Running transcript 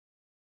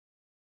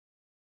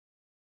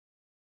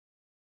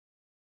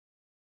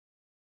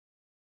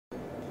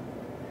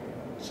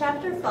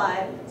Chapter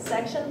 5,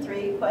 Section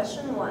 3,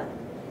 Question 1.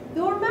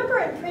 You'll remember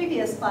in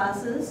previous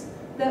classes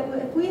that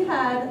if we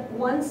had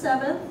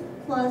 1/7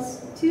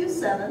 plus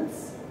 2/7,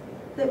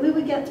 that we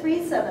would get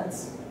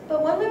 3/7.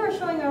 But when we were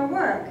showing our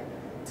work,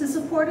 to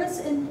support us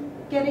in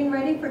getting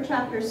ready for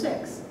Chapter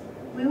 6,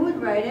 we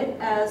would write it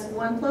as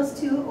 1 plus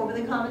 2 over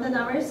the common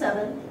denominator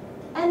 7,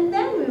 and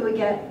then we would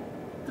get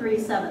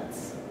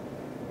 3/7.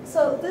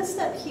 So this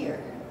step here,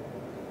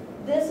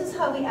 this is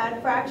how we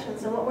add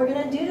fractions, and what we're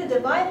going to do to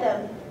divide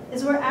them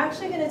is we're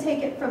actually going to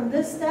take it from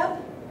this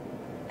step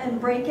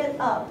and break it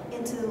up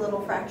into little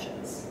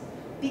fractions.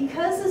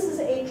 Because this is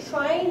a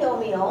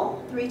trinomial,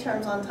 3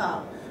 terms on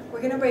top, we're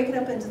going to break it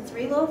up into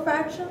 3 little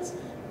fractions.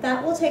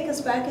 That will take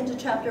us back into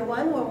Chapter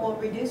 1 where we'll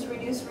reduce,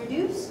 reduce,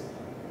 reduce,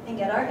 and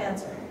get our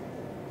answer.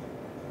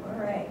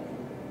 All right.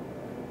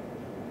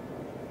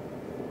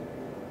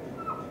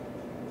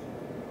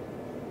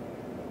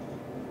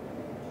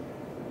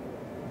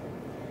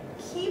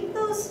 Keep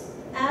those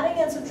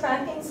adding and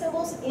subtracting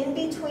symbols in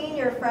between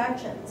your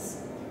fractions.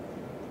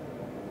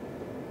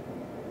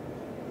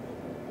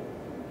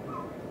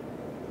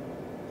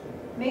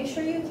 Make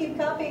sure you keep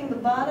copying the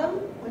bottom,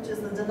 which is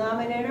the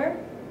denominator,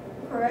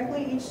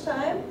 correctly each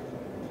time.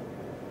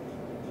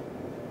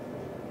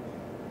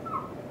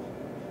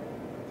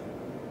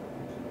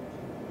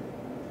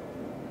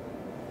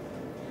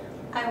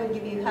 I would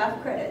give you half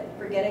credit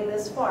for getting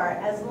this far,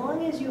 as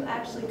long as you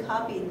actually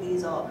copied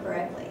these all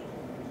correctly.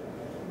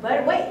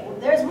 But wait,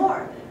 there's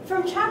more.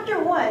 From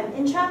Chapter 1,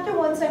 in Chapter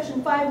 1,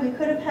 Section 5, we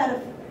could have had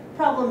a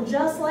problem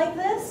just like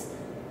this.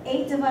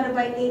 8 divided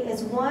by 8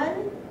 is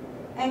 1.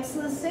 X to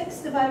the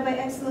 6th divided by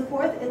x to the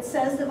 4th. It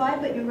says divide,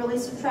 but you really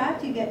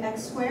subtract. You get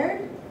x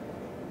squared.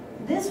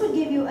 This would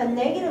give you a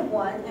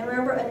 -1. And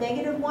remember, a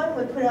 -1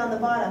 would put it on the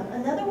bottom.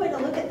 Another way to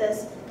look at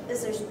this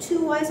is there's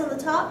 2 y's on the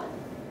top.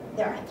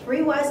 There are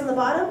 3 y's on the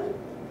bottom.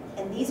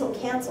 And these will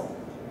cancel,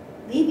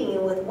 leaving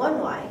you with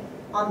 1 y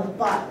on the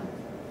bottom.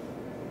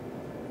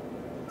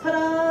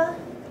 Ta-da!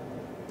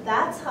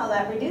 That's how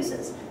that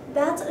reduces.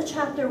 That's a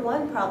Chapter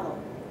 1 problem.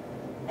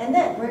 And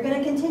then we're going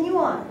to continue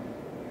on.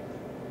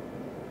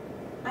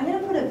 I'm going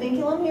to put a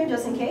vinculum here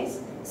just in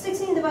case.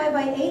 16 divided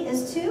by 8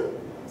 is 2.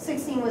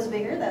 16 was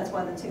bigger, that's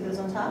why the 2 goes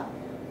on top.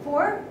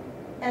 4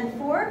 and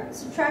 4,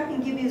 subtract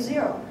and give you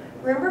 0.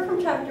 Remember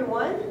from Chapter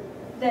 1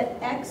 that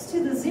x to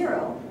the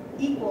 0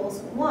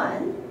 equals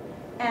 1,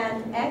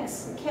 and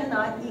x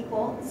cannot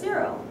equal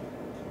 0,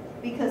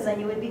 because then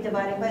you would be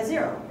dividing by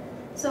 0.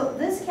 So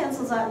this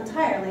cancels out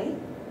entirely.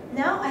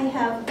 Now I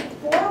have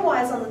 4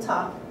 y's on the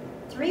top,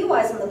 3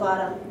 y's on the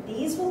bottom.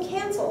 These will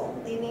cancel,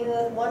 leaving me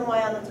with 1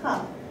 y on the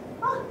top.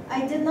 Oh,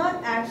 I did not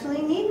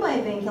actually need my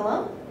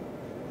vinculum,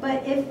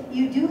 but if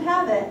you do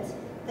have it,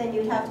 then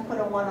you'd have to put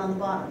a 1 on the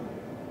bottom.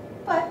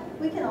 But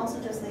we can also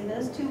just leave it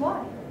as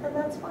 2y, and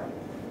that's fine.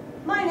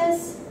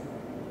 Minus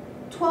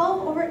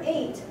 12 over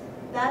 8.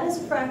 That is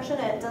a fraction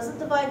and it doesn't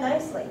divide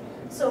nicely.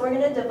 So we're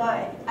going to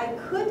divide. I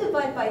could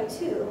divide by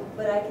 2,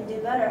 but I can do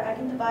better. I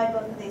can divide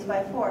both of these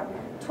by 4.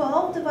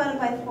 12 divided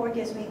by 4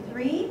 gives me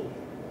 3.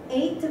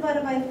 8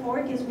 divided by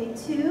 4 gives me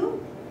 2.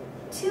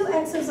 2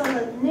 x's on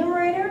the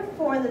numerator,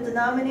 4 in the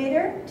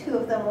denominator. 2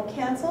 of them will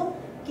cancel,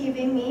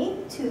 giving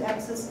me 2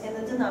 x's in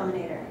the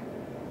denominator.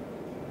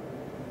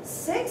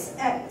 6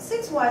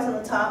 y's on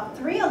the top,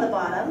 3 on the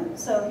bottom.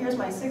 So here's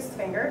my 6th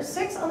finger.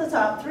 6 on the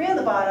top, 3 on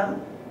the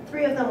bottom.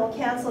 3 of them will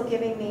cancel,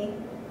 giving me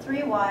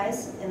 3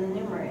 y's in the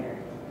numerator.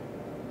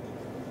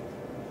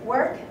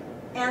 Work,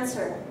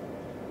 answer.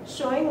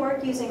 Showing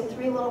work using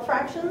 3 little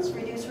fractions,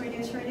 reduce,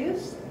 reduce,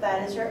 reduce.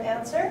 That is your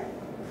answer.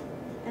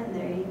 And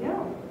there you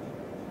go.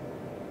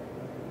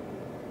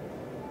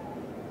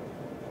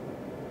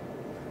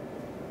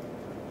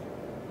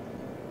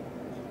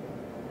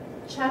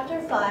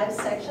 Chapter 5,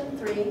 Section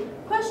 3,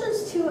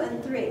 Questions 2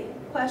 and 3.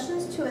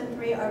 Questions 2 and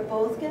 3 are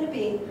both going to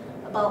be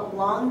about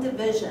long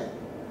division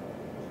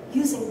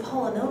using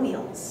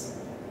polynomials.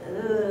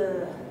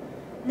 Ugh.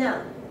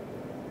 Now,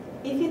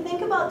 if you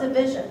think about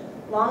division,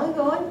 long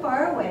ago and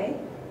far away,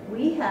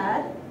 we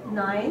had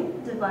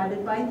 9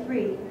 divided by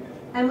 3,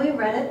 and we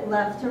read it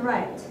left to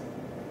right.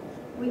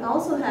 We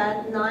also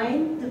had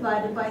 9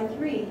 divided by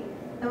 3,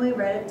 and we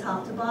read it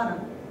top to bottom.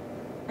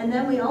 And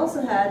then we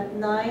also had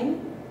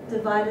 9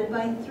 divided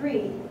by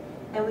 3,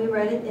 and we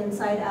read it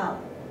inside out.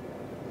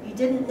 You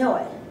didn't know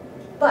it,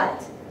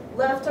 but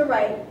left to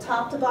right,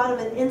 top to bottom,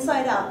 and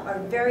inside out are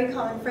very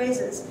common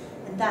phrases,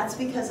 and that's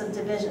because of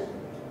division.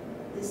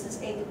 This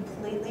is a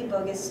completely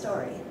bogus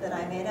story that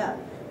I made up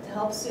to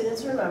help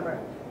students remember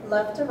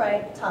left to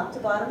right, top to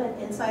bottom, and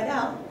inside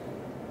out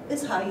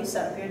is how you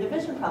set up your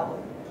division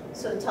problem.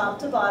 So top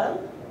to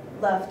bottom,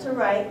 left to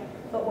right,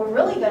 but what we're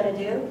really going to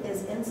do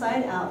is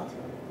inside out.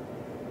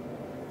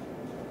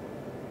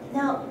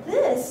 Now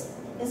this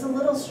is a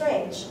little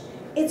strange.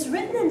 It's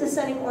written in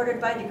descending order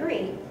by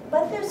degree,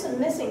 but there's some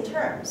missing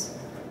terms.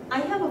 I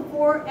have a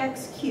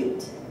 4x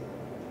cubed,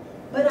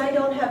 but I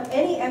don't have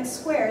any x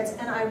squareds,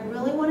 and I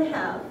really want to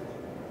have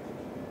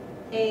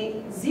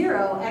a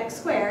 0x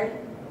squared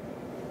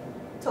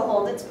to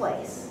hold its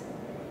place.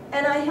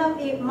 And I have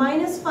a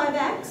minus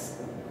 5x,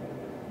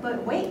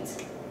 But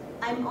wait,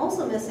 I'm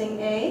also missing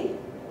a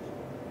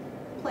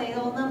plain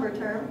old number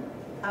term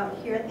out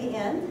here at the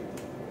end,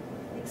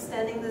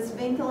 extending this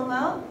vinculum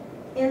out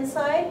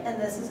inside, and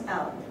this is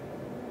out.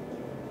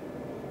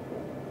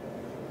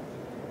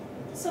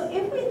 So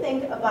if we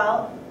think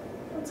about,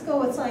 let's go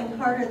with something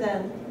harder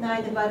than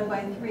 9 divided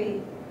by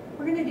 3.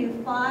 We're going to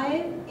do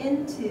 5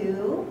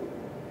 into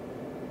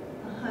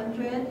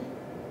 100,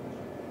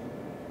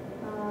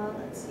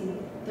 let's see,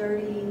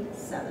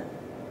 37.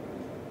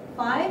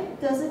 5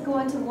 doesn't go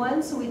into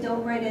 1, so we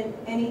don't write in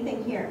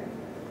anything here.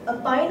 A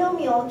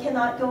binomial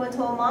cannot go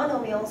into a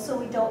monomial, so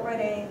we don't write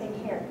anything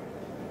here.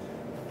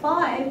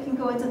 5 can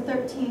go into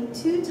 13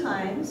 2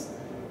 times,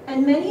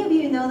 and many of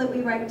you know that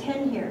we write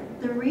 10 here.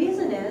 The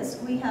reason is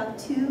we have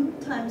 2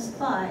 times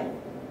 5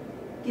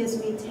 gives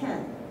me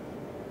 10.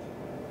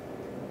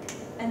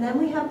 And then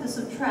we have to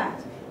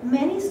subtract.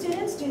 Many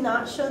students do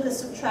not show the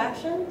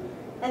subtraction,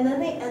 and then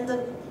they end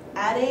up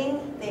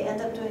adding, they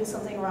end up doing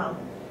something wrong.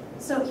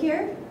 So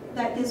here,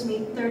 that gives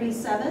me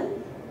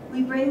 37.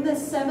 We bring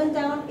this 7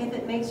 down. If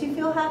it makes you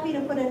feel happy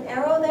to put an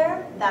arrow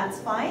there, that's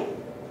fine.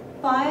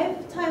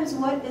 5 times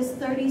what is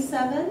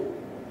 37?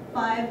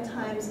 5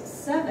 times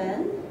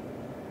 7.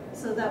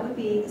 So that would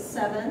be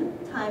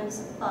 7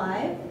 times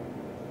 5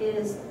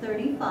 is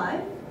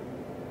 35.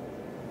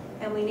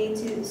 And we need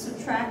to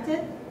subtract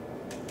it,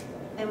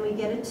 and we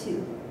get a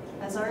 2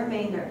 as our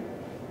remainder.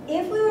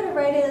 If we were to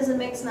write it as a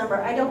mixed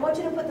number, I don't want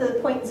you to put the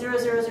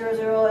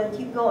 0.0000 and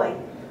keep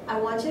going. I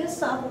want you to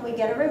stop when we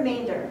get a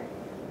remainder,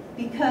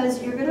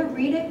 because you're going to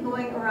read it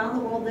going around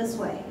the world this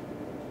way.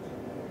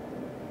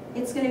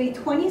 It's going to be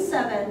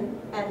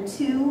 27 and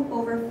 2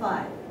 over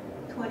 5.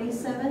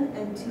 27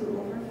 and 2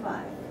 over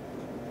 5.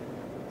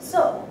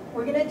 So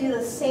we're going to do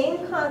the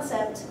same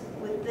concept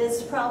with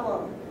this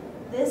problem.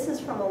 This is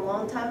from a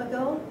long time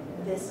ago.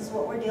 This is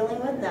what we're dealing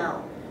with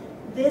now.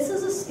 This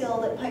is a skill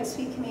that Pikes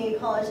Peak Community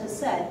College has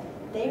said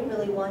they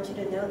really want you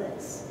to know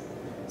this.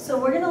 So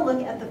we're going to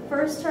look at the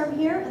first term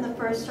here and the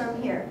first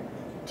term here.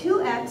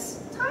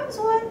 2x times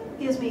what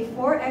gives me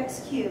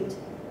 4x cubed.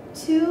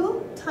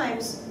 2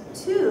 times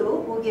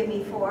 2 will give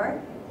me 4,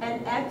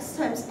 and x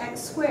times x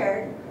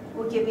squared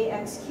will give me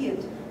x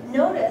cubed.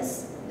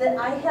 Notice that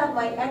I have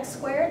my x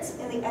squareds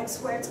in the x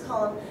squareds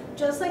column.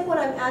 Just like when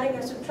I'm adding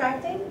or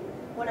subtracting,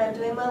 when I'm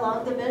doing my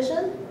long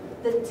division,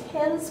 the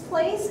tens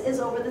place is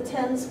over the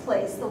tens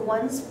place. The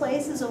ones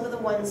place is over the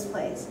ones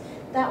place.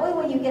 That way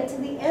when you get to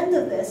the end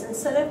of this,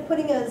 instead of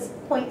putting a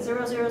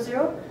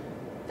 0.000,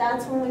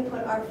 that's when we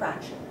put our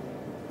fraction.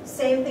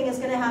 Same thing is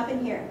going to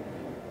happen here.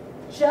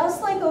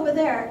 Just like over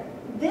there,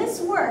 this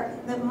work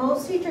that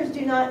most teachers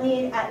do not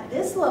need at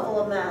this level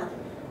of math,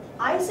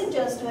 I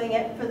suggest doing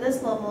it for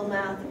this level of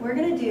math. We're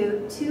going to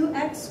do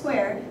 2x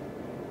squared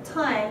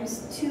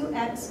times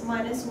 2x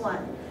minus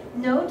 1.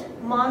 Note,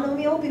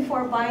 monomial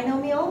before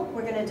binomial,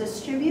 we're going to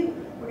distribute.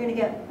 We're going to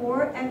get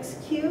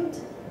 4x cubed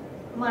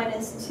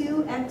minus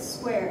 2x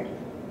squared.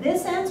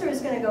 This answer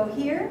is going to go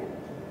here,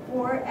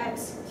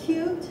 4x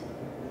cubed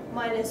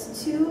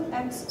minus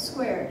 2x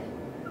squared.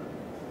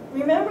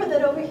 Remember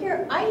that over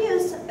here, I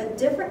used a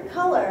different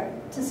color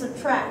to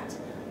subtract.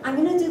 I'm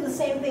going to do the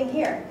same thing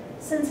here.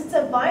 Since it's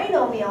a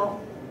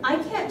binomial, I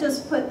can't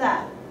just put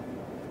that,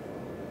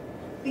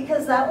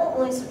 because that will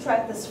only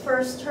subtract this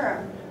first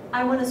term.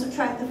 I want to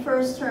subtract the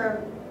first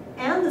term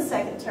and the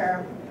second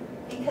term,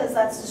 because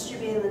that's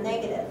distributing the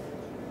negative.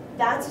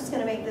 That's what's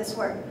going to make this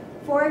work.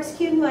 4x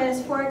cubed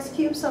minus 4x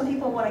cubed, some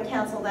people want to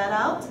cancel that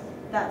out.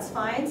 That's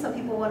fine. Some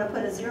people want to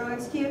put a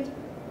 0x cubed.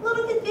 A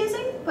little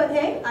confusing, but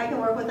hey, I can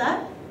work with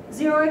that.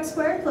 0x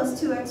squared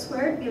plus 2x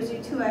squared gives you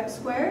 2x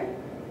squared.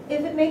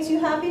 If it makes you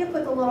happy to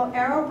put the little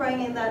arrow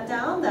bringing that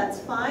down, that's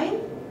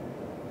fine.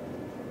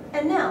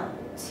 And now,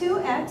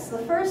 2x, the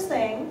first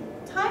thing,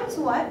 times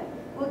what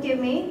will give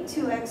me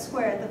 2x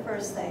squared, the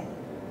first thing.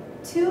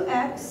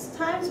 2x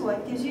times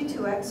what gives you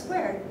 2x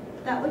squared.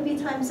 That would be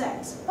times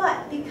x.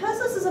 But because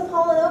this is a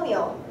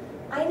polynomial,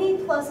 I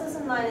need pluses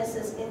and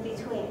minuses in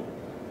between.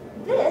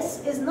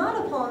 This is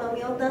not a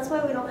polynomial, that's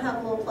why we don't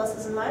have little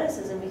pluses and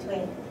minuses in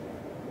between.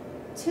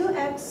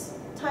 2x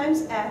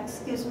times x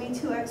gives me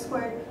 2x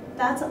squared.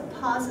 That's a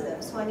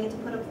positive, so I need to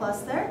put a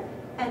plus there.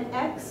 And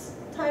x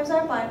times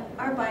our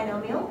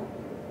binomial.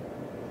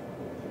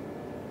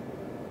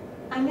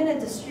 I'm going to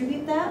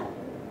distribute that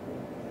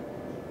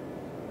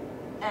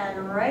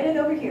and write it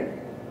over here.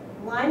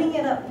 Lining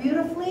it up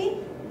beautifully,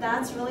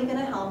 that's really going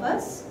to help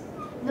us.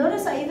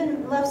 Notice I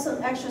even left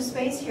some extra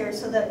space here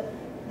so that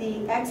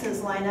the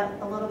x's line up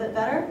a little bit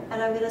better.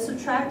 And I'm going to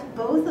subtract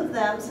both of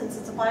them since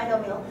it's a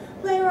binomial.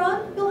 Later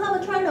on, you'll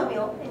have a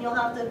trinomial and you'll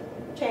have to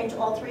change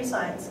all three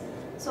signs.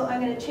 So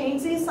I'm going to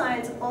change these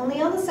signs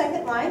only on the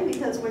second line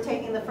because we're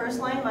taking the first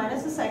line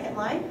minus the second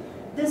line.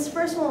 This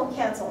first one will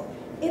cancel.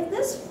 If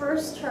this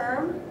first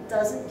term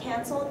doesn't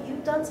cancel,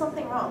 you've done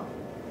something wrong.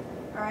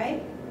 All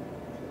right?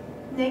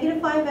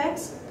 Negative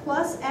 5x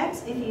plus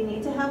x, if you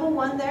need to have a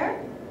 1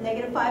 there,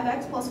 negative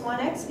 5x plus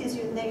 1x gives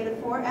you negative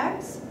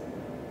 4x.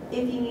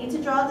 If you need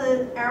to draw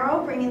the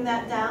arrow bringing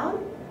that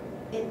down,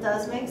 it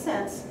does make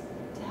sense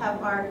to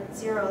have our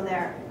 0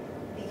 there.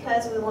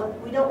 because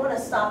we don't want to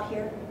stop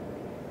here.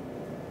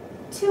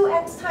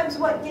 2x times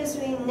what gives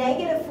me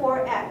negative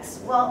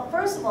 4x? Well,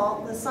 first of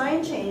all, the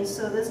sign changed,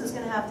 so this is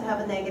going to have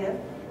a negative.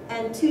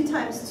 And 2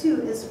 times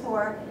 2 is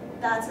 4.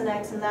 That's an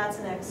x and that's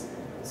an x.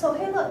 So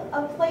hey look,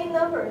 plain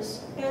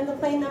numbers in the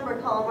plain number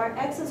column. Our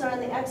x's are in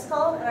the x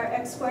column and our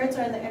x squareds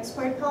are in the x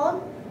squared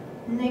column.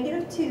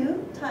 Negative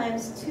 2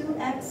 times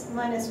 2x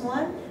minus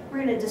 1.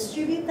 We're going to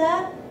distribute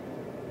that.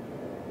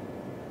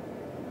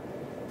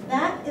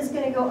 That is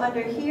going to go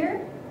under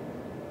here.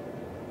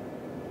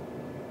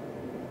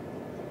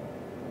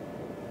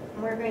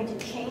 And we're going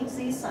to change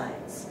these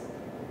signs.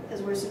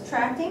 Because we're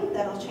subtracting,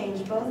 that'll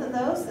change both of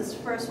those. This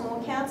first one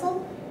will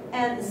cancel.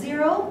 And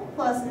 0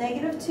 plus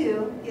negative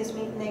 2 gives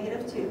me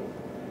negative 2.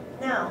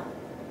 Now,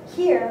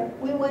 here,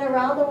 we went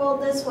around the world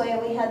this way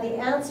and we had the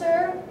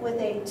answer with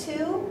a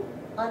 2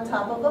 on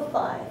top of a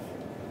 5.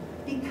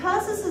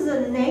 Because this is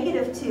a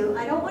negative 2,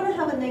 I don't want to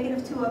have a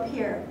negative 2 up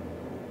here.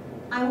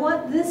 I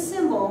want this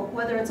symbol,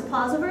 whether it's a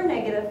positive or a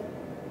negative,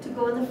 to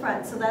go in the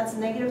front. So that's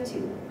negative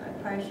 2. I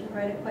probably shouldn't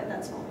write it quite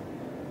that small.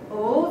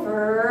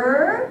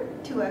 Over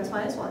 2x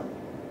minus 1.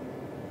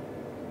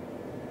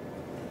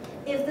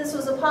 If this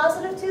was a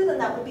positive 2, then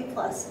that would be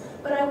plus.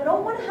 But I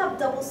don't want to have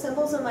double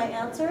symbols in my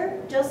answer,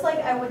 just like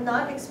I would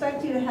not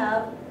expect you to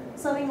have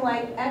something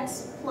like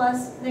x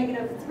plus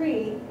negative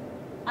 3.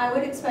 I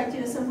would expect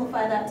you to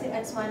simplify that to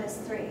x minus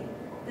 3.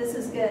 This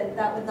is good.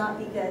 That would not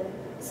be good.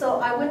 So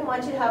I wouldn't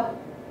want you to have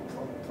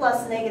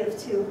plus negative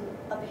 2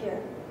 up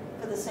here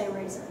for the same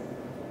reason.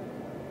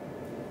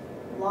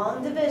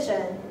 Long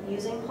division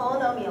using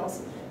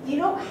polynomials. You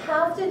don't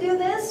have to do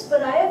this,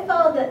 but I have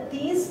found that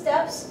these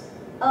steps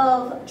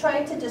of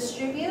trying to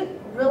distribute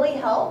really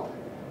help.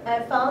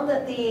 I've found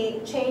that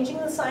the changing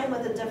the sign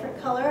with a different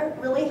color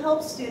really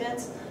helps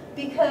students,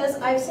 because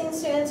I've seen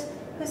students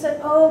who said,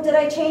 oh, did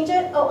I change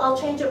it? Oh, I'll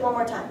change it one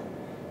more time.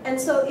 And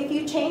so if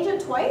you change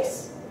it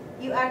twice,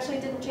 you actually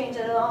didn't change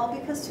it at all,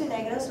 because 2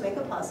 negatives make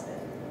a positive.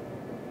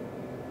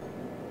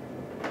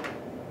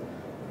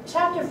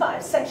 Chapter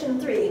 5,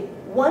 Section 3,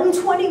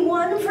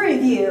 121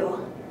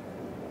 preview.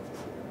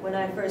 When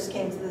I first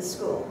came to this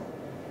school,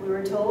 we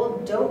were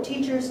told, don't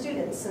teach your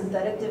students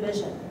synthetic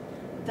division.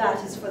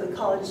 That is for the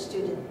college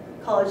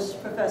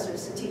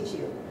professors to teach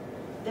you.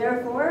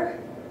 Therefore,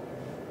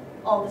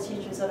 all the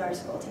teachers at our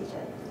school teach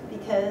it.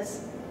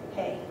 Because,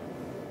 hey,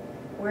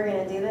 we're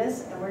going to do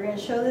this and we're going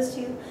to show this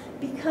to you,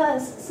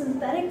 because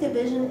synthetic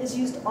division is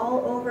used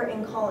all over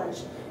in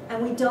college.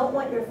 And we don't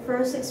want your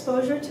first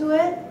exposure to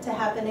it to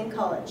happen in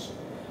college.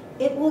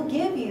 It will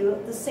give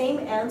you the same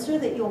answer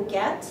that you'll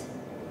get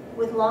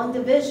with long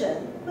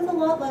division with a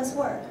lot less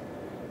work.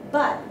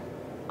 But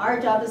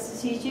our job is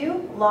to teach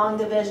you long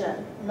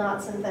division,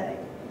 not synthetic.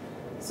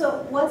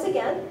 So once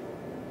again,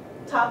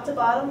 top to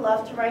bottom,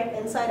 left to right,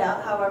 inside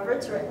out, however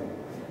it's written.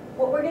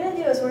 What we're going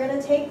to do is we're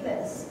going to take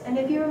this, and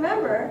if you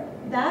remember,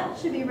 that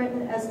should be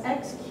written as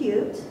x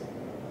cubed,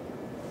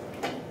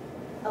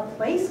 a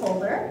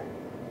placeholder,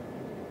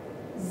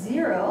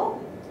 0,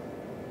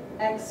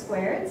 x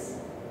squareds,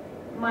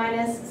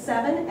 minus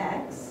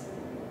 7x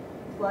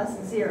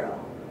plus 0.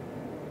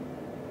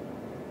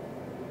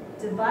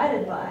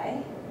 Divided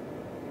by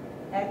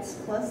x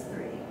plus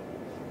 3.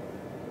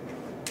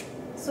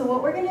 So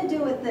what we're going to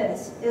do with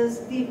this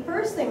is, the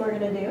first thing we're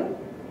going to do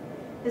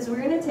is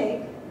we're going to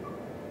take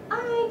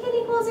I can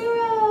equal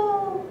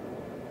 0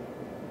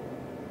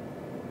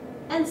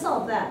 and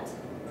solve that.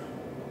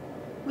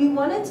 We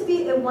want it to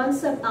be a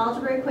one-step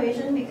algebra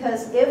equation,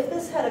 because if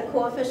this had a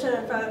coefficient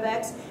in front of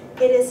x,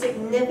 it is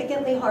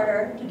significantly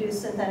harder to do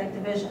synthetic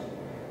division.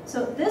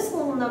 So this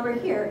little number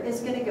here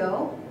is going to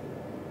go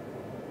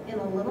in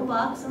a little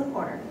box in the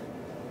corner.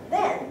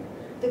 Then,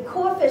 the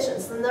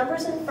coefficients, the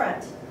numbers in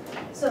front.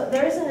 So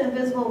there's an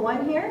invisible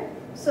 1 here.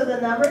 So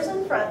the numbers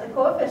in front, the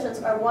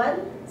coefficients are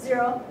 1,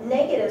 0,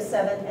 negative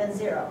 7, and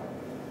 0.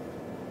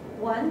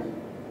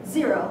 1,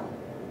 0,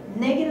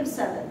 negative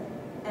 7,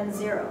 and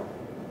 0.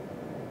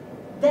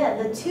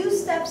 Then the 2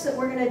 steps that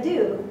we're going to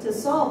do to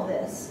solve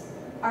this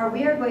are,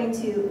 we are going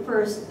to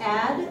first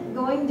add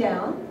going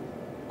down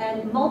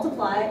and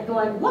multiply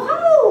going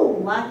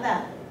woohoo, like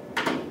that.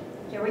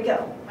 Here we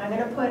go. I'm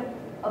going to put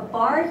a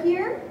bar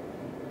here,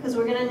 because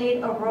we're going to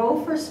need a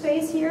row for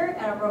space here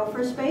and a row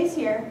for space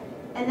here.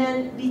 And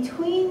then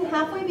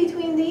halfway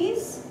between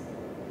these,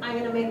 I'm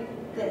going to make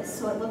this.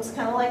 So it looks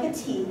kind of like a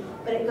T,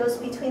 but it goes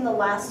between the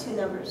last 2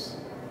 numbers.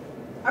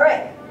 All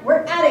right,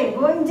 we're adding,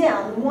 going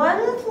down.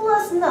 1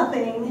 plus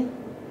nothing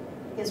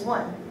is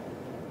 1.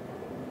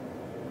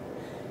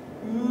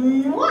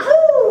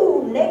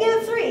 Woohoo!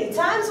 Negative 3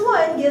 times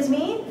 1 gives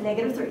me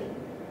negative 3.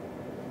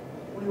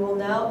 We will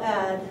now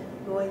add,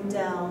 going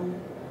down,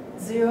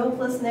 0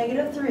 plus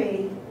negative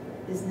 3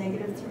 is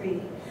negative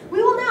 3.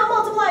 We will now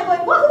multiply,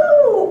 going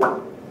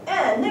woohoo!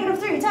 And negative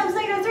 3 times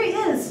negative 3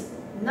 is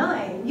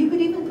 9. You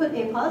could even put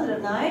a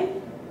positive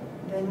 9.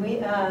 Then we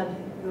add,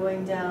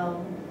 going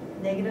down,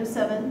 negative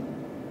 7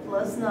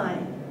 plus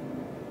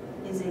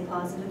 9 is a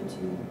positive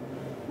 2.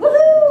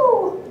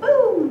 Woohoo!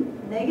 Boom!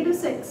 Negative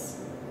 6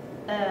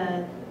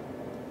 and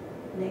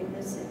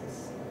negative 6.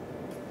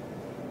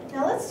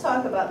 Now let's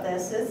talk about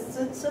this.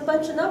 It's a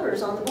bunch of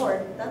numbers on the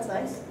board. That's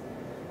nice.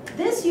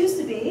 This used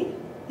to be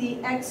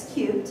the x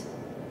cubed,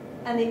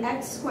 and the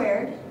x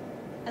squared,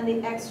 and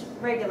the x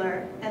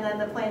regular, and then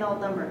the plain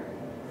old number.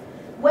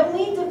 When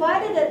we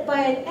divided it by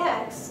an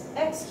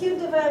x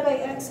cubed divided by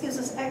x gives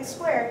us x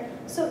squared.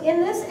 So in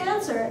this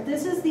answer,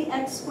 this is the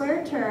x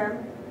squared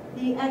term,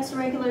 the x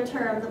regular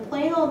term, the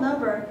plain old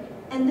number,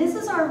 and this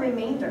is our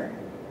remainder.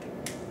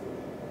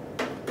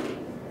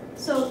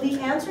 So the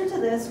answer to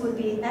this would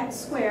be x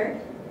squared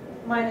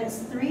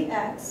minus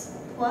 3x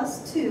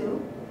plus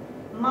 2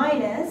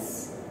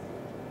 minus,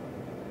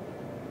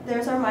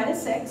 there's our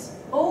minus 6,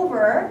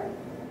 over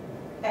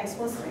x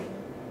plus 3.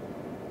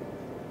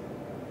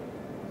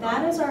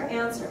 That is our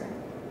answer.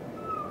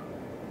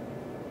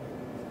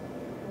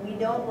 We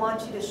don't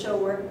want you to show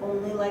work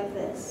only like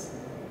this.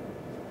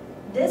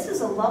 This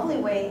is a lovely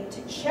way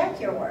to check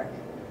your work.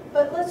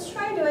 But let's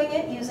try doing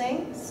it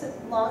using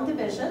long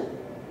division.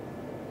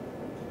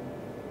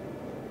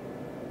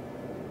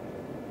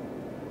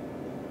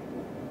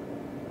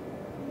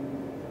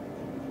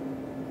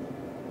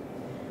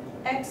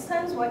 X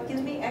times what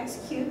gives me x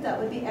cubed? That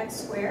would be x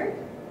squared.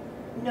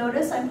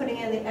 Notice I'm putting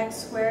in the x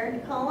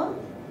squared column.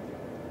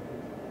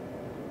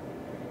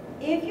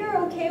 If you're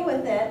okay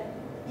with it,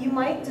 you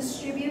might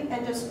distribute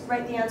and just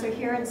write the answer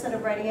here instead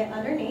of writing it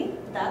underneath.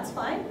 That's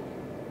fine.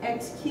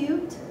 X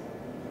cubed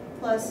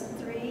plus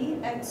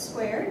 3x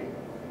squared.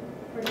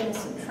 We're going to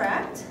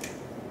subtract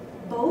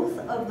both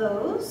of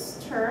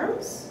those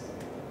terms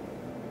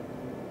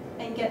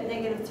and get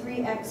negative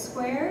 3x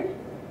squared.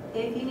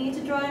 If you need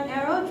to draw an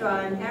arrow, draw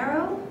an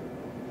arrow.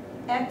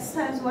 X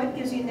times what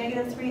gives you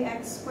negative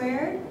 3x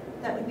squared?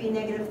 That would be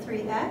negative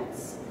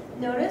 3x.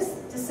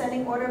 Notice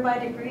descending order by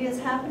degree is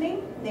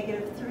happening.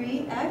 Negative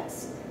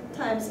 3x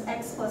times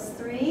x plus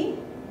 3,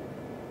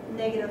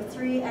 negative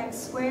 3x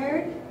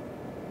squared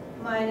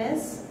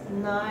minus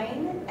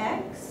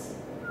 9x.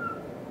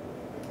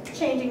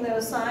 Changing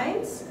those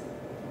signs,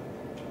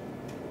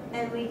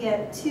 and we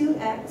get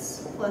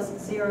 2x plus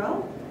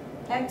 0.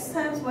 X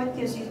times what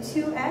gives you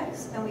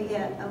 2x, and we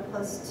get a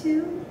plus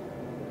 2.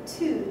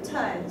 2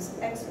 times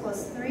x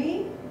plus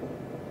 3.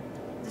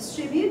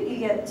 Distribute, you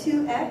get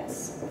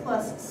 2x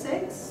plus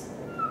 6.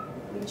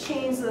 We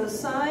change those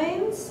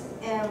signs,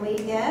 and we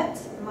get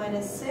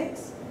minus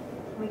 6.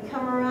 We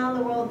come around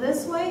the world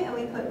this way, and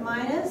we put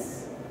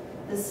minus.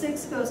 The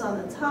 6 goes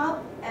on the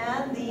top,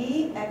 and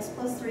the x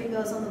plus 3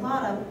 goes on the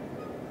bottom.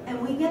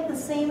 And we get the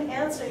same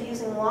answer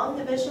using long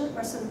division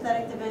or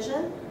synthetic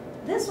division.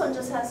 This one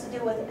just has to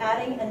do with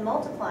adding and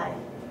multiplying.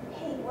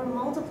 Hey, we're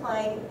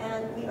multiplying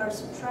and we are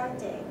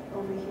subtracting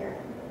over here.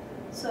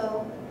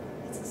 So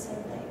it's the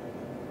same thing.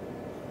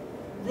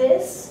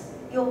 This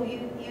you'll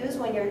use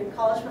when your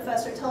college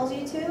professor tells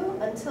you to.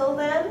 Until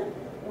then,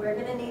 we're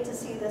going to need to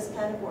see this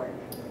kind of work.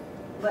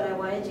 But I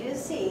wanted you to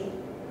see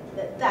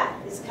that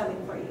that is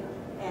coming for you,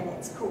 and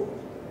it's cool.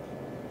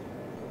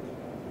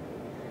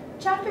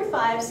 Chapter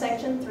 5,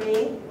 Section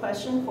 3,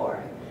 Question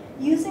 4.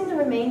 Using the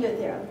remainder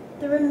theorem.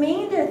 The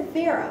remainder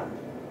theorem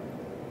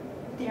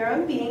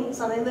being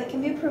something that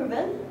can be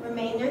proven,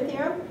 remainder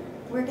theorem,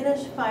 we're going to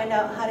find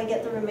out how to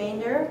get the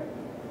remainder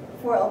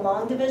for a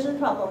long division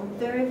problem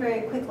very,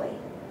 very quickly.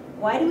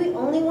 Why do we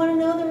only want to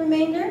know the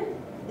remainder?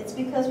 It's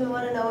because we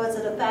want to know is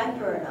it a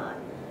factor or not.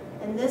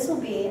 And this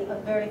will be a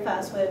very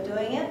fast way of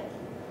doing it.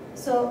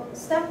 So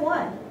step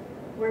 1,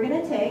 we're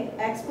going to take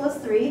x plus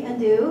 3 and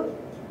do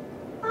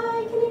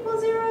I can equal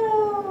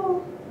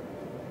 0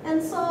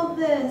 and solve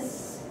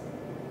this.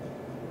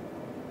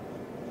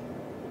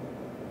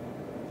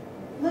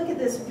 Look at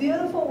this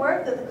beautiful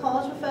work that the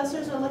college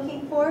professors are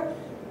looking for,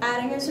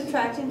 adding or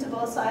subtracting to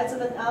both sides of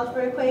an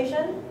algebra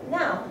equation.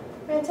 Now,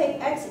 we're going to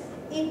take x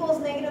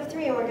equals negative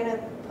 3 and we're going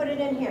to put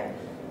it in here.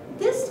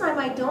 This time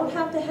I don't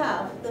have to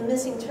have the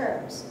missing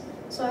terms.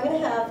 So I'm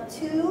going to have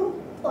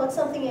 2 plug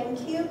something in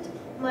cubed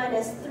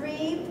minus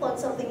 3 plug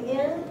something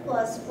in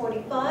plus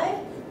 45.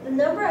 The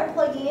number I'm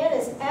plugging in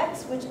is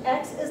x, which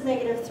x is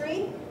negative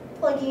 3.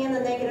 Plugging in the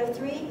negative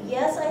 3,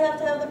 yes, I have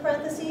to have the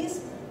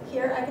parentheses.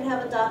 Here I can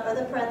have a dot or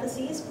the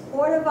parentheses.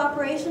 Order of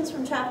operations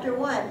from chapter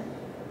 1.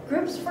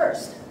 Groups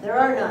first, there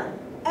are none.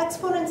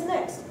 Exponents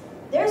next.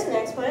 There's an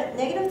exponent,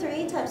 negative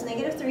 3 times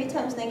negative 3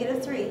 times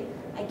negative 3.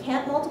 I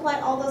can't multiply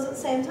all those at the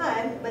same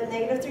time, but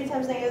negative 3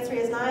 times negative 3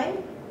 is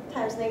 9,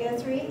 times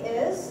negative 3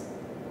 is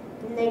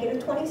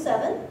negative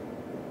 27.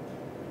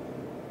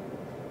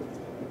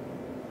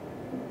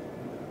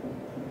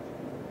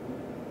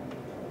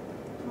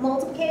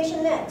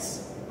 Multiplication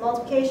next.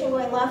 Multiplication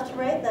going left to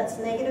right, that's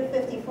negative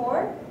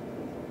 54.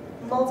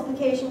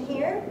 Multiplication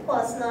here,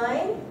 plus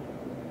 9,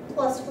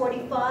 plus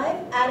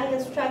 45. Adding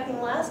and subtracting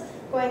last,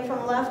 going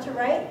from left to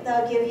right,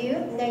 that'll give you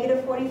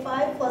negative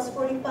 45 plus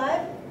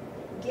 45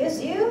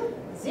 gives you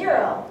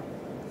 0.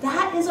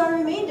 That is our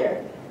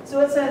remainder.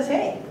 So it says,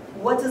 hey,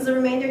 what does the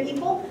remainder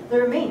equal?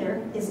 The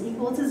remainder is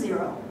equal to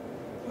 0.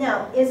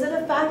 Now, is it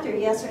a factor,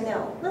 yes or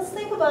no? Let's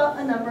think about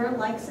a number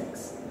like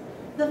 6.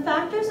 The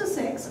factors of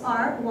 6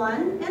 are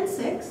 1 and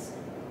 6,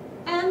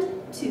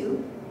 and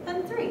 2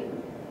 and 3.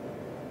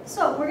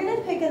 So we're going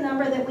to pick a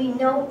number that we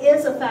know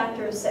is a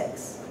factor of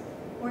 6.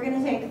 We're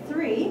going to take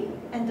 3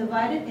 and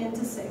divide it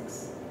into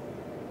 6.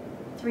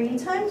 3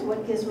 times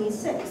what gives me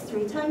 6?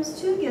 3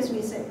 times 2 gives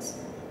me 6.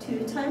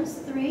 2 times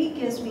 3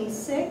 gives me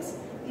 6.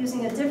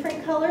 Using a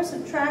different color,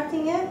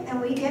 subtracting it,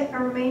 and we get a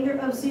remainder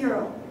of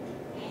 0.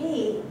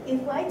 Hey,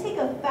 if I take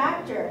a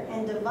factor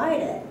and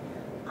divide it,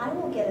 I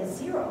will get a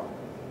 0.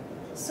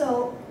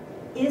 So,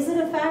 is it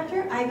a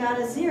factor? I got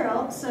a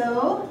 0.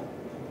 So,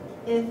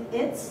 if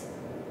it's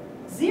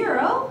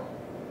 0,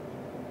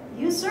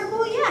 you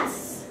circle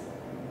yes.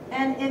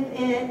 And if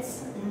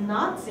it's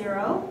not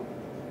 0,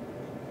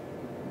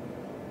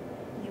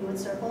 you would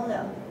circle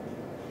no.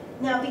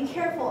 Now be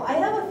careful. I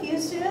have a few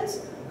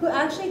students who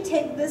actually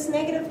take this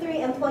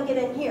 -3 and plug it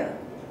in here.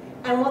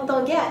 And what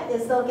they'll get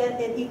is they'll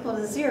get it equal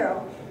to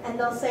 0. And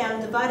they'll say,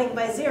 I'm dividing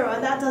by 0,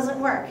 and that doesn't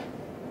work.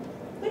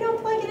 We don't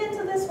plug it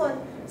into this one.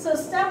 So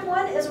step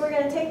 1 is we're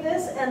going to take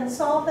this and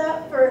solve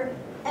that for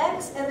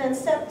x, and then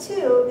step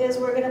 2 is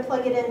we're going to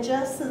plug it in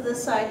just to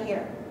this side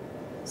here.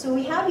 So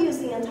we have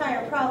used the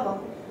entire problem.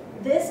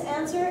 This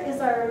answer is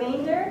our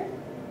remainder,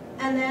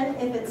 and then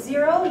if it's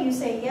 0, you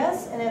say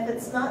yes, and if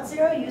it's not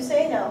 0, you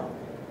say no.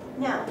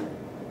 Now,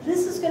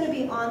 this is going to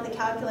be on the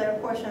calculator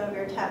portion of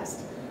your test.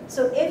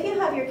 So if you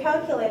have your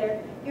calculator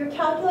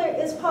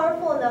is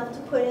powerful enough to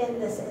put in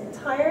this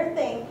entire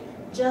thing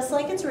just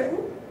like it's written.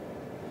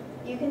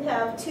 You can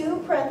have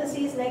 2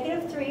 parentheses,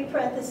 -3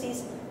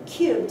 parentheses,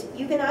 cubed.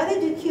 You can either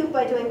do cubed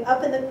by doing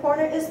up in the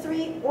corner is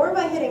 3, or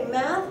by hitting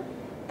math,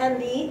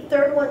 and the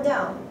third one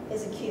down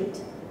is a cubed.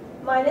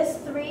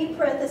 -3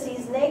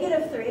 parentheses,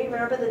 -3,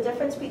 remember the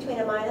difference between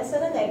a minus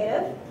and a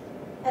negative,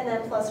 and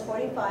then plus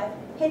 45.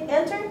 Hit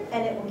enter,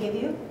 and it will give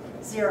you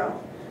 0.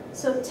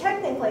 So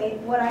technically,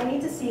 what I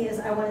need to see is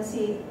I want to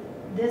see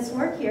this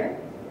work here.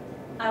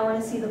 I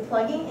want to see the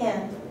plugging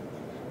in,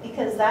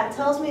 because that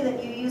tells me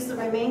that you use the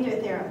remainder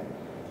theorem.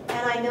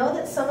 And I know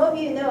that some of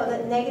you know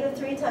that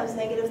 -3 times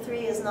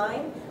 -3 is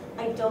 9.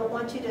 I don't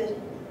want you to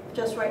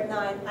just write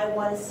 9. I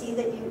want to see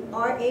that you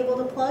are able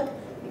to plug,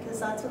 because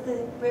that's what the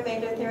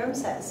remainder theorem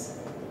says.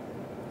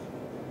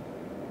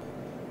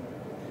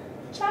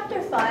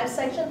 Chapter 5,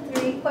 Section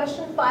 3,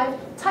 Question 5,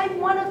 Type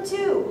 1 of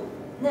 2.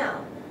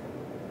 Now,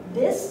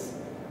 this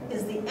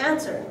is the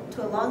answer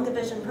to a long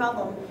division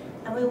problem.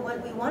 And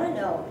what we want to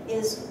know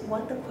is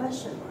what the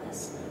question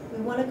was.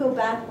 We want to go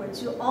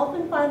backwards. You'll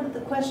often find that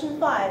the question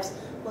 5s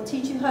will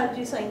teach you how to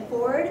do something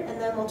forward, and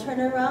then we'll turn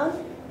it around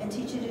and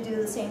teach you to do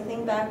the same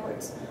thing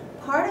backwards.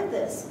 Part of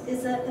this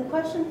is that the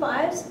question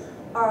 5s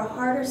are a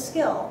harder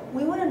skill.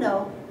 We want to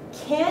know,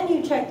 can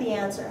you check the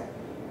answer?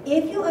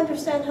 If you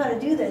understand how to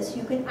do this,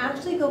 you can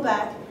actually go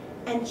back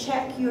and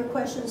check your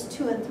questions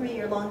 2 and 3,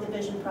 your long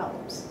division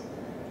problems.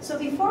 So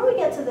before we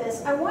get to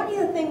this, I want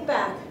you to think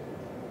back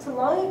to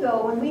long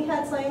ago when we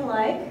had something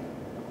like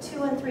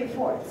 2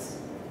 3/4.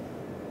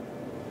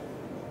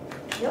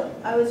 Yep,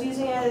 I was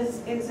using it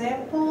as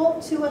example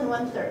 2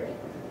 1/3.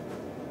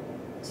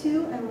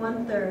 2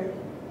 1/3.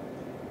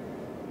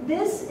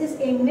 This is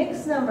a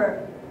mixed number,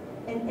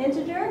 an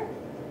integer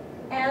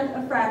and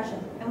a fraction.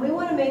 And we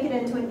want to make it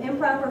into an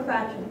improper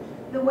fraction.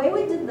 The way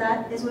we did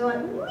that is we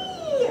went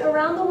wee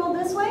around the world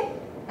this way,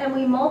 and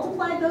we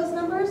multiplied those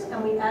numbers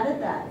and we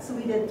added that. So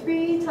we did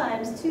 3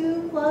 times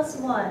 2 plus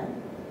 1.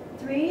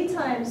 3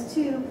 times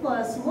 2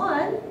 plus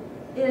 1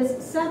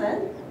 is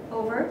 7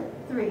 over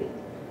 3.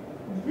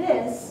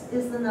 This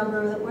is the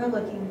number that we're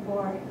looking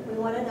for. We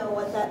want to know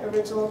what that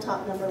original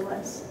top number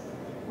was.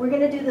 We're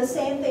going to do the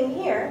same thing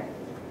here.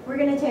 We're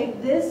going to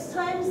take this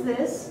times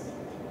this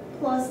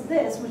plus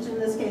this, which in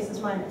this case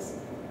is minus.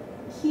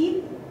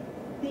 Keep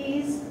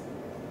these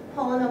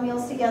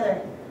polynomials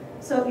together.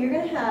 So you're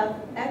going to have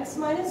x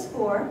minus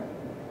 4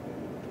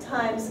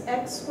 times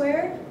x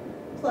squared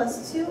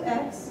plus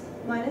 2x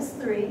minus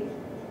 3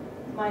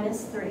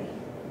 minus 3.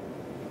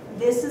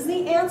 This is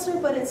the answer,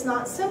 but it's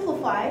not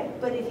simplified.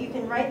 But if you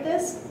can write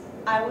this,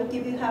 I would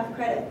give you half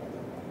credit.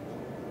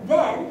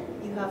 Then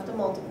you have to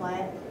multiply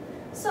it.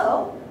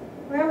 So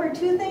remember,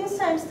 2 things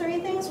times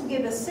 3 things will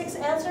give us 6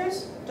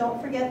 answers.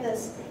 Don't forget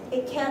this.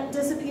 It can't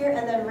disappear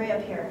and then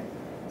reappear.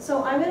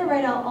 So I'm going to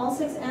write out all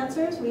 6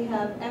 answers. We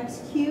have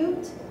x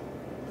cubed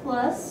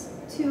plus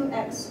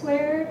 2x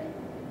squared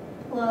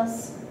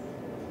plus,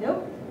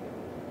 nope,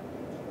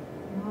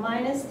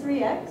 minus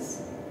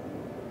 3x.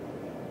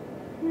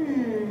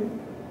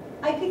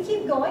 I could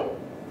keep going,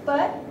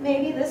 but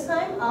maybe this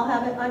time I'll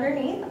have it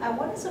underneath. I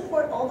want to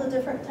support all the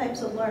different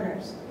types of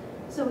learners.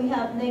 So we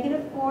have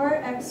negative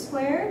 4x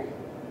squared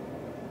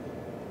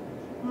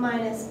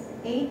minus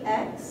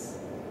 8x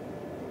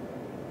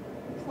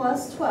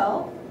plus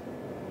 12.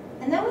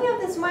 And then we have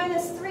this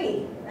minus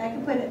 3. I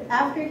can put it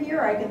after here,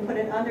 or I can put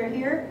it under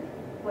here,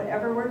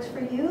 whatever works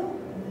for you.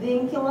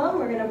 Vinculum,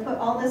 we're going to put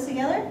all this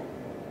together.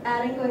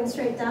 Adding, going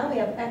straight down, we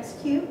have x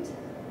cubed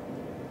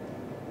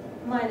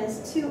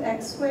minus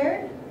 2x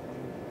squared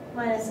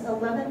minus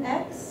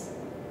 11x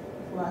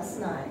plus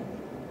 9.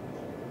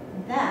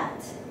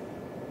 That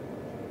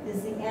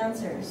is the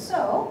answer.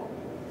 So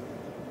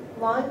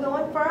long ago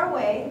and far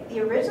away,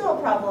 the original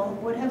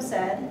problem would have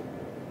said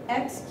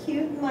x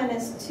cubed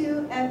minus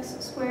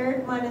 2x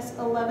squared minus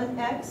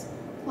 11x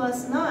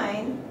plus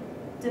 9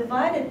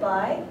 divided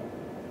by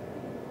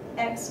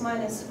x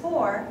minus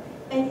 4.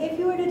 And if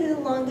you were to do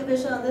long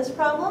division on this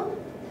problem,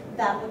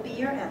 that would be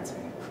your answer.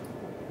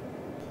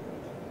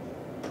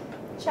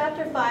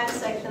 Chapter 5,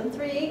 Section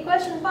 3,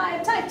 Question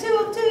 5, Type 2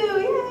 of 2,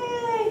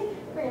 yay!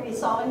 We're going to be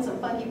solving some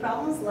funky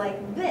problems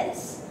like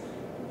this.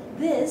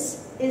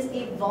 This is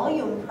a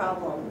volume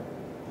problem.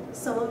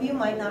 Some of you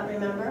might not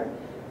remember,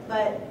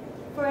 but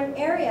for an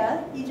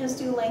area, you just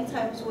do length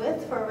times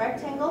width. For a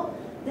rectangle,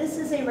 this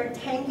is a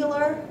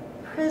rectangular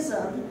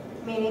prism,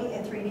 meaning a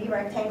 3D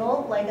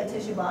rectangle like a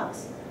tissue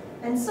box.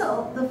 And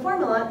so the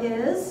formula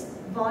is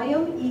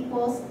volume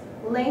equals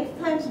length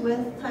times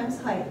width times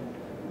height.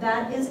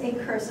 That is a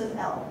cursive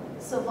L.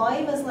 So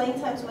volume is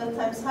length times width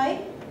times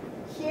height.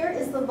 Here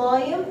is the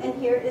volume, and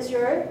here is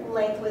your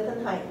length, width,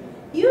 and height.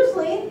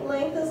 Usually,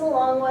 length is a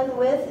long one,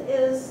 width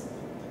is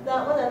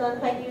that one, and then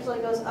height usually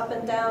goes up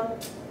and down.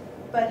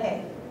 But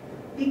hey,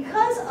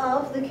 because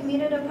of the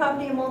commutative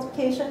property of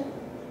multiplication,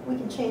 we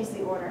can change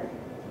the order.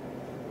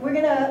 We're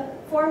going to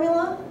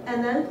formula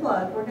and then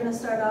plug. We're going to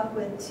start off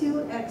with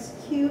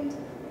 2x cubed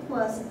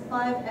plus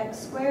 5x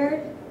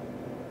squared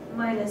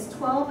minus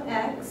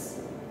 12x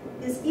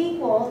is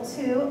equal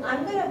to,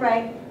 I'm going to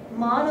write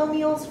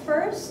monomials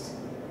first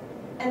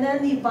and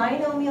then the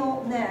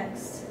binomial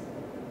next.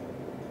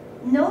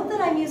 Note that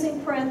I'm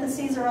using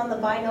parentheses around the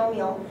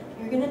binomial.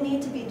 You're going to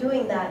need to be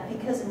doing that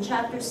because in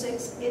Chapter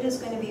 6 it is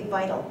going to be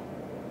vital.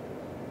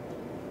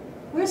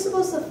 We're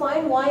supposed to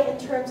find y in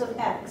terms of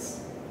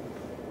x.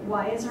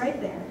 Y is right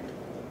there.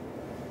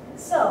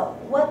 So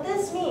what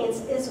this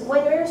means is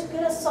when we're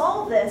going to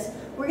solve this,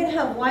 we're going to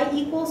have y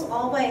equals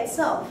all by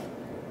itself.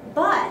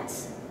 But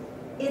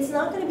it's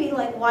not going to be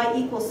like y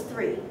equals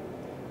 3.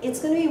 It's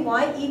going to be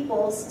y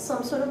equals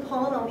some sort of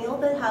polynomial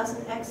that has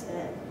an x in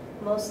it,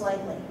 most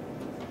likely.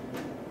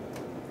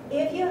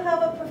 If you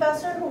have a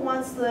professor who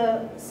wants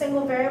the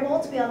single variable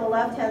to be on the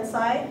left-hand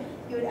side,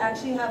 you would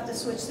actually have to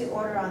switch the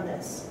order on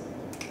this.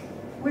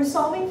 We're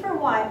solving for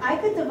y. I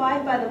could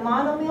divide by the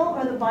monomial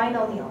or the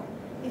binomial.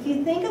 If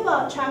you think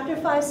about Chapter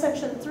 5,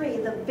 Section 3,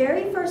 the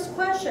very first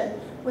question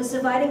was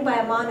dividing by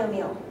a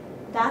monomial.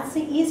 That's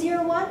the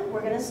easier one.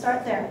 We're going to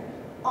start there.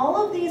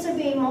 All of these are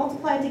being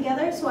multiplied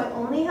together, so I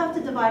only have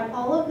to divide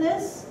all of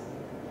this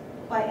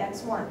by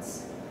x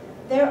once.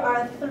 There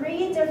are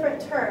 3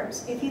 different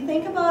terms. If you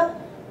think about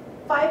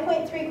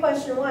 5.3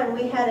 question 1,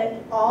 we had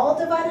it all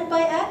divided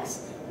by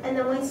x, and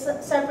then we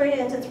separated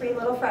it into 3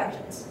 little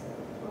fractions.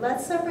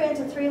 Let's separate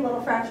into 3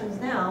 little fractions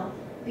now,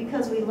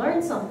 because we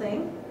learned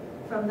something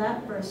from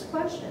that first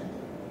question.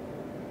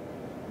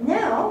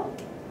 Now,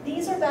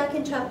 these are back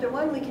in Chapter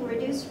 1. We can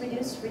reduce,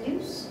 reduce,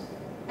 reduce.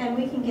 And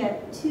we can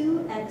get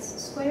 2x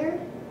squared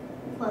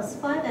plus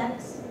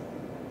 5x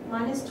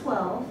minus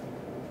 12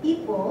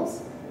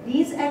 equals,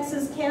 these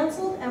x's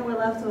canceled, and we're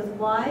left with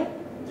y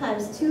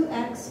times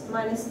 2x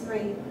minus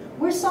 3.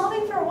 We're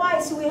solving for y,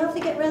 so we have to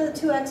get rid of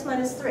the 2x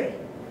minus 3.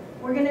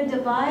 We're going to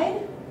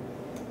divide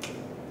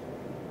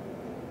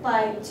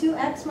by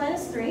 2x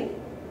minus 3,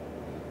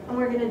 and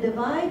we're going to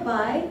divide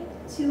by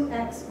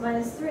 2x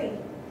minus 3.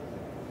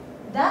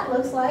 That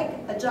looks like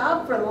a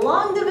job for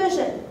long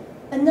division.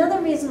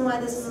 Another reason why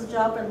this is a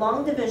job for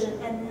long division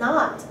and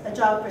not a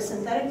job for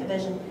synthetic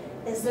division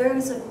is there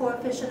is a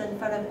coefficient in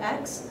front of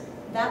x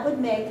that would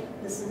make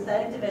the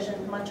synthetic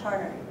division much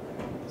harder.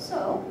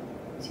 So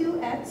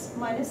 2x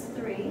minus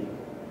 3,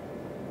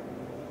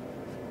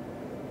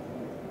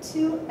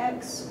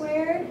 2x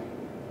squared,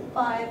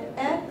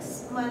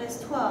 5x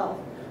minus 12.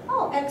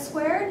 Oh, x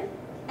squared,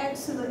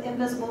 x to the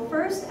invisible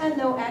first, and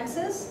no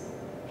x's.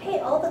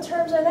 Hey, all the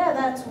terms are there.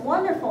 That's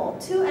wonderful.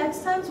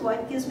 2x times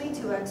what gives me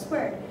 2x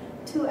squared?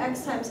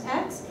 2x times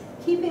x,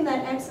 keeping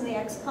that x in the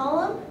x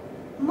column,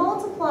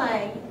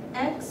 multiplying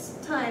x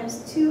times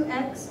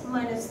 2x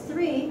minus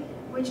 3,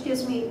 which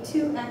gives me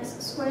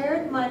 2x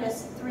squared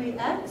minus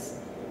 3x,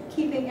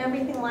 keeping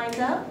everything lined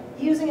up,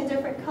 using a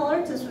different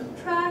color to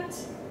subtract.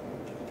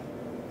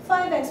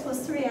 5x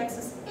plus 3x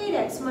is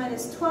 8x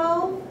minus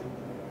 12.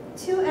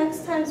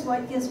 2x times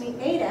what gives me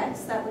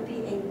 8x, that would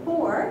be a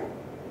 4.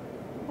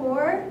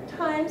 4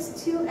 times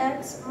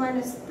 2x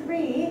minus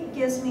 3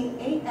 gives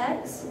me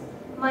 8x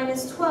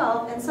minus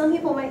 12, and some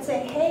people might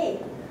say, hey,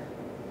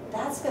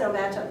 that's going to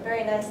match up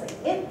very nicely.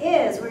 It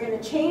is. We're going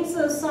to change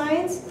those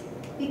signs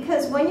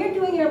because when you're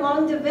doing your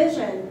long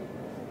division,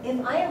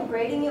 if I am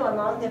grading you on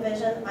long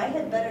division, I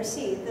had better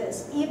see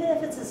this, even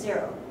if it's a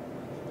 0.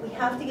 We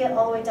have to get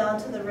all the way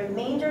down to the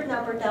remainder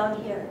number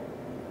down here.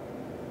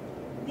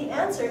 The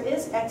answer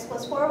is x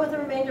plus 4 with a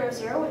remainder of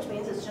 0, which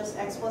means it's just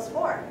x plus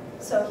 4.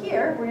 So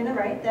here, we're going to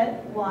write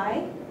that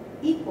y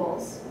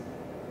equals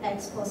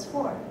x plus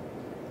 4.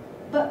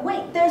 But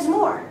wait, there's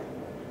more.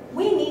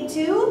 We need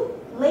to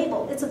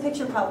label. It's a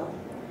picture problem.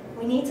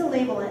 We need to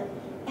label it.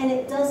 And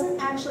it doesn't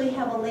actually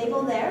have a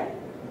label there.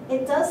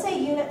 It does say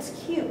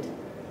units cubed.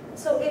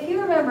 So if you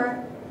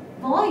remember,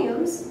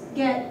 volumes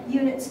get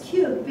units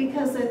cubed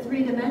because they're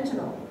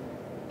 3-dimensional.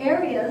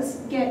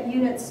 areas get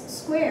units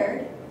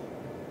squared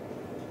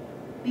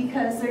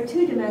because they're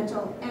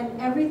two-dimensional, and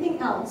everything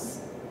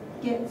else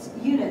gets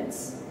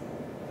units.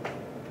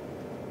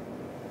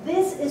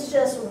 This is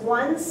just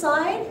one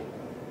side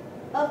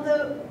of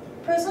the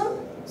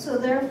prism, so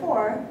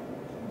therefore,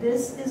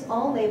 this is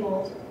all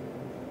labeled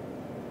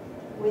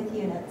with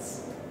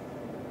units.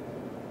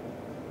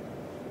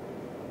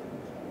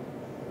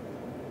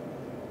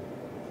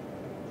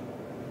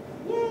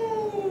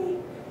 Yay!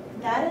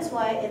 That is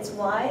why it's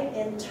y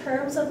in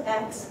terms of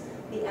x.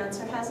 The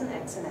answer has an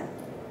x in it.